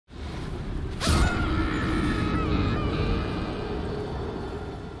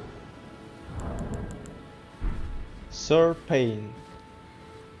Sir Pain.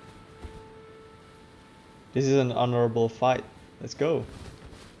 This is an honorable fight. Let's go.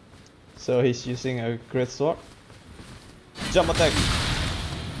 So he's using a great sword. Jump attack.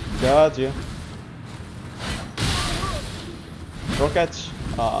 Gotcha. Throw catch.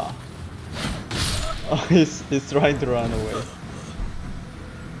 Ah. Oh, he's trying to run away.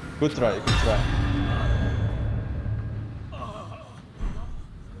 Good try, good try.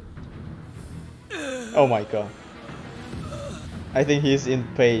 Oh my god. I think he's in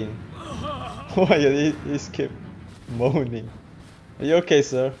pain. Why he's keep moaning. Are you okay,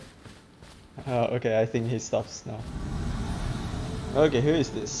 sir? Okay, I think he stops now. Okay, who is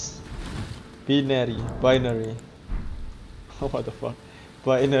this? Binary. What the fuck?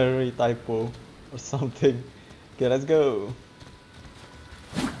 Binary typo or something. Okay, let's go.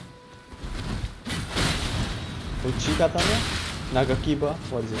 Uchi katana? Nagakiba?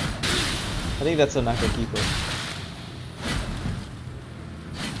 What is it? I think that's a Nagakiba.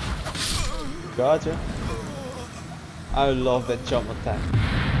 Gotcha. I love that jump attack.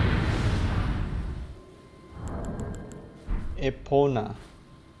 Epona.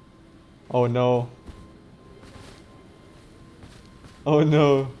 Oh no. Oh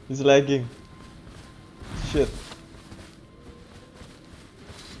no, he's lagging. Shit.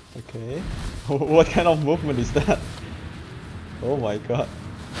 Okay. What kind of movement is that? Oh my god.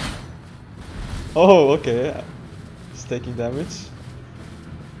 Oh, okay. He's taking damage.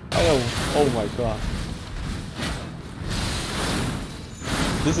 Oh my god.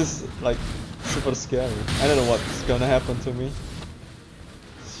 This is like super scary. I don't know what's gonna happen to me.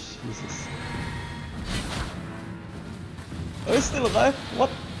 Jesus. Oh, he's still alive? What?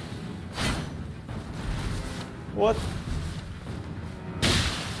 What?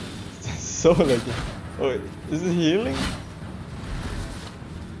 So like, oh, is it healing?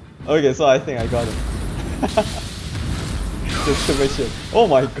 Okay, so I think I got him. Just to make sure. Oh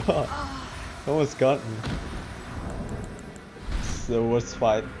my god, almost got me. It's the worst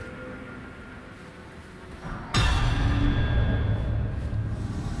fight.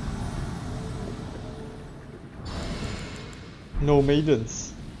 No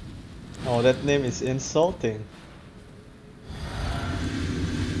maidens. Oh, that name is insulting.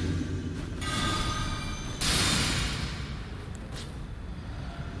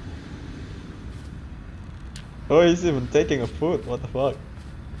 Oh, he's even taking a food. What the fuck?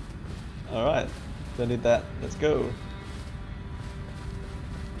 Alright, don't need that. Let's go.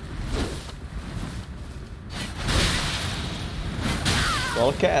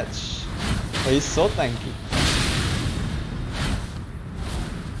 Ball catch. Oh, he's so tanky.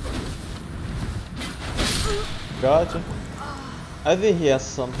 Gotcha. I think he has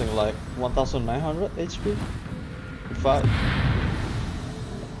something like 1900 HP. Good fight.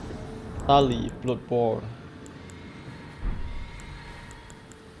 Ali, Bloodborne.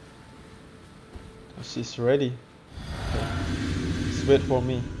 Oh, she's ready. Okay. Just wait for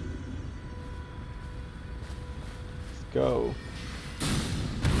me. Let's go.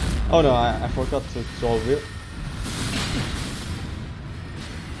 Oh no, I forgot to solve it.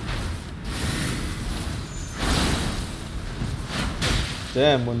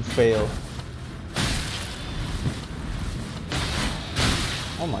 Damn, one fail.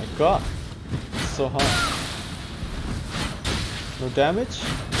 Oh my god, it's so hard. No damage?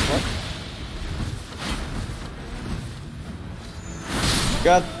 What?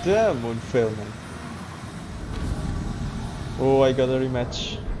 God damn, one fail, man. Oh, I got a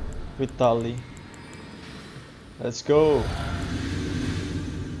rematch with Tali. Let's go.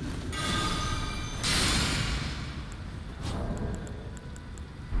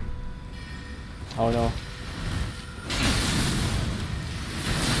 Oh no.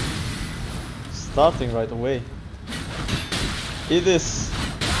 Starting right away. Eat this.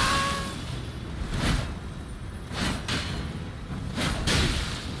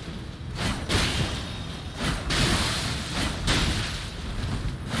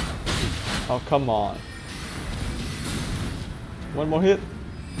 Oh, come on. One more hit.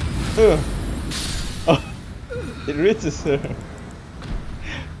 Oh, it reaches her.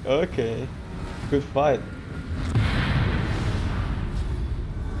 Okay. Good fight.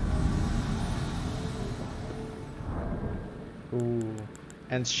 Ooh,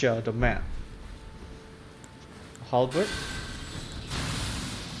 and share the map. Halberd?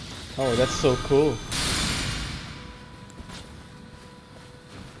 Oh, that's so cool.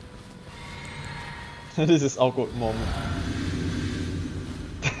 This is awkward moment.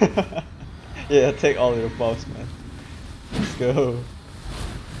 Yeah, take all your buffs, man. Let's go.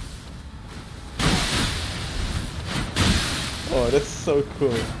 Oh, that's so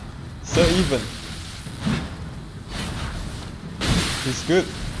cool. So even. He's good.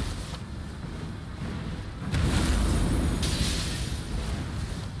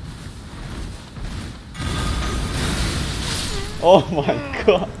 Oh my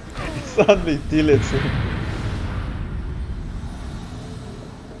god. It suddenly deletes him.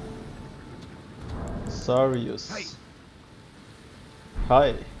 Sarius.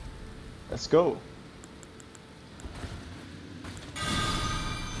 Hi. Let's go.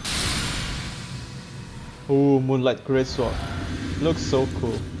 Ooh, Moonlight Greatsword. Looks so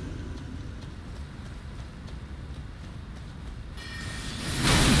cool.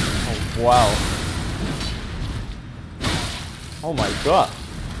 Oh wow. Oh my god.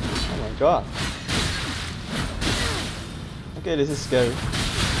 Oh my god. Okay, this is scary.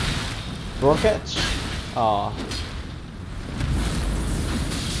 Rocket. Ah.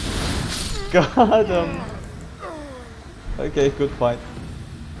 Got him. Okay, good fight.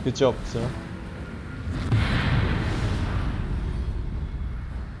 Good job, sir.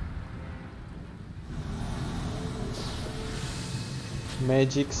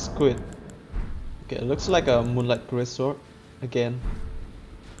 Magic Squid. Okay, it looks like a Moonlight Greatsword again.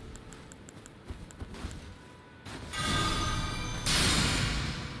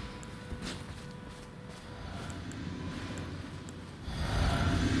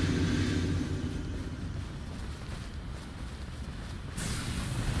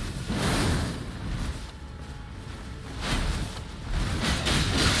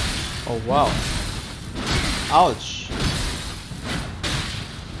 Oh wow. Ouch.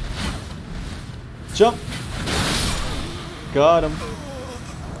 Jump. Got him.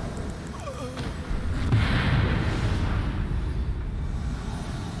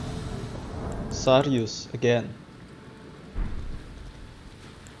 Sarius again.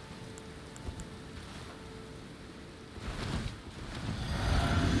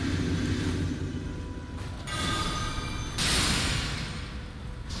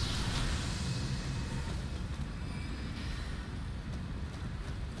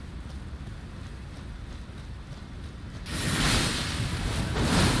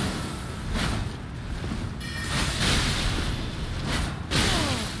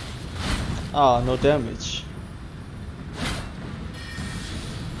 Ah, no damage.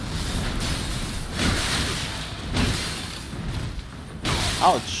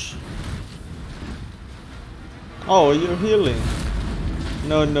 Ouch. Oh, you're healing.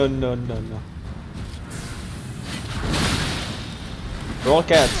 No, no, no, no, no. Roll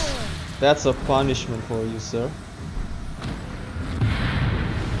cats. That's a punishment for you, sir.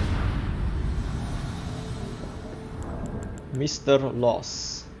 Mr.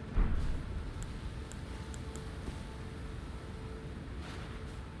 Loss.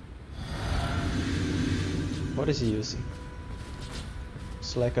 What is he using?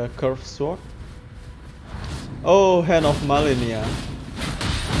 It's like a curved sword. Oh, Hand of Malenia.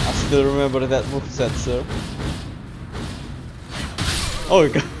 I still remember that moveset, sir. Oh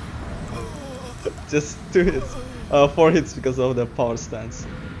god. Just 2 hits. 4 hits because of the power stance.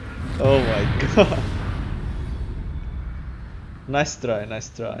 Oh my god. Nice try, nice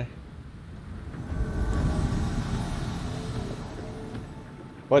try.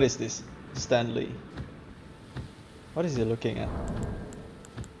 What is this? Stanley. What is he looking at?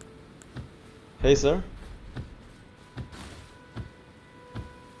 Hey, sir.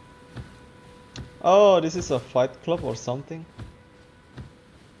 Oh, this is a fight club or something?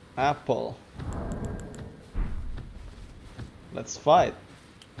 Apple. Let's fight.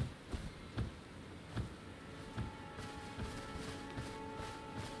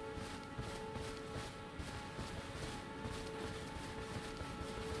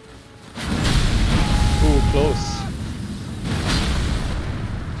 Ooh, close.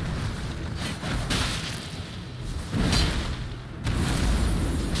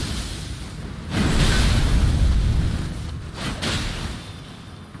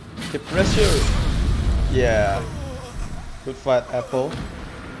 Keep pressure. Yeah. Good fight, Apple.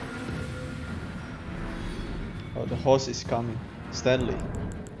 Oh, the horse is coming. Stanley.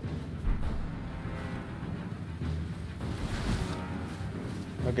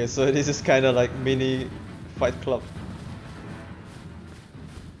 Okay, so this is kind of like mini fight club.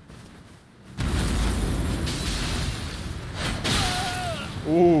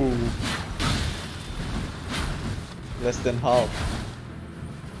 Ooh. Less than half.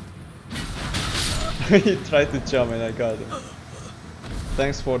 He tried to jump and I got him.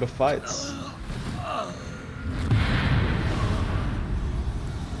 Thanks for the fights.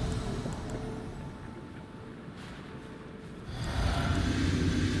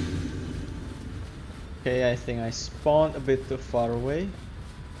 Okay, I think I spawned a bit too far away.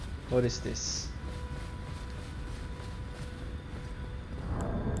 What is this?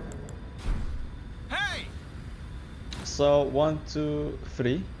 So 1, 2,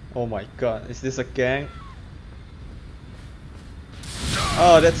 3. Oh my god, is this a gang?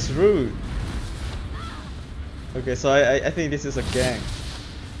 Oh, that's rude. Okay, so I think this is a gang.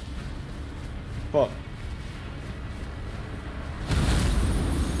 Fuck.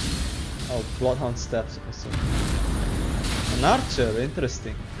 Oh, Bloodhound steps also. An archer,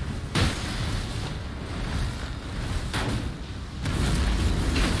 interesting.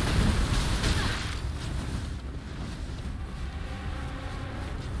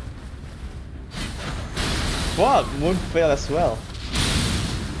 What? Moon fail as well.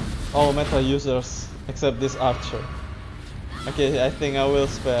 All meta users except this archer. Okay, I think I will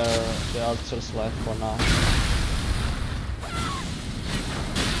spare the archer's life for now.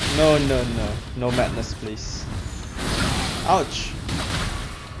 No, no, no. No madness, please. Ouch.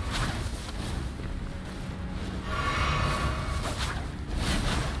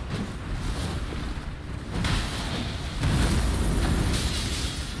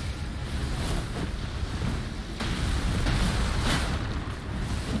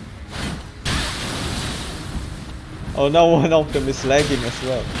 Oh, now one of them is lagging as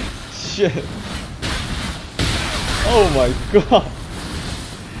well. Shit. Oh my god.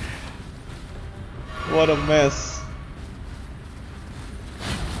 What a mess.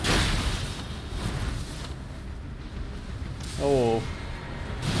 Oh.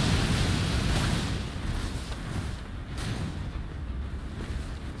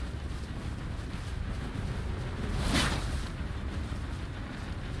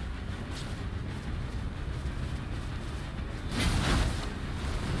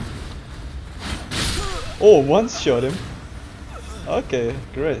 Oh, once shot him. Okay,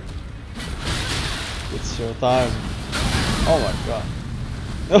 great. It's your time. Oh my god.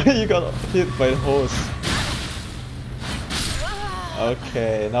 Oh, you got hit by the hose.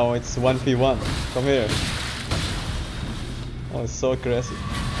 Okay, now it's 1v1. Come here. Oh, it's so aggressive.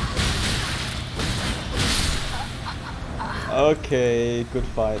 Okay, good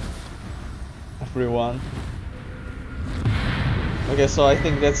fight, everyone. Okay, so I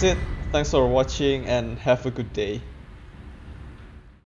think that's it. Thanks for watching and have a good day.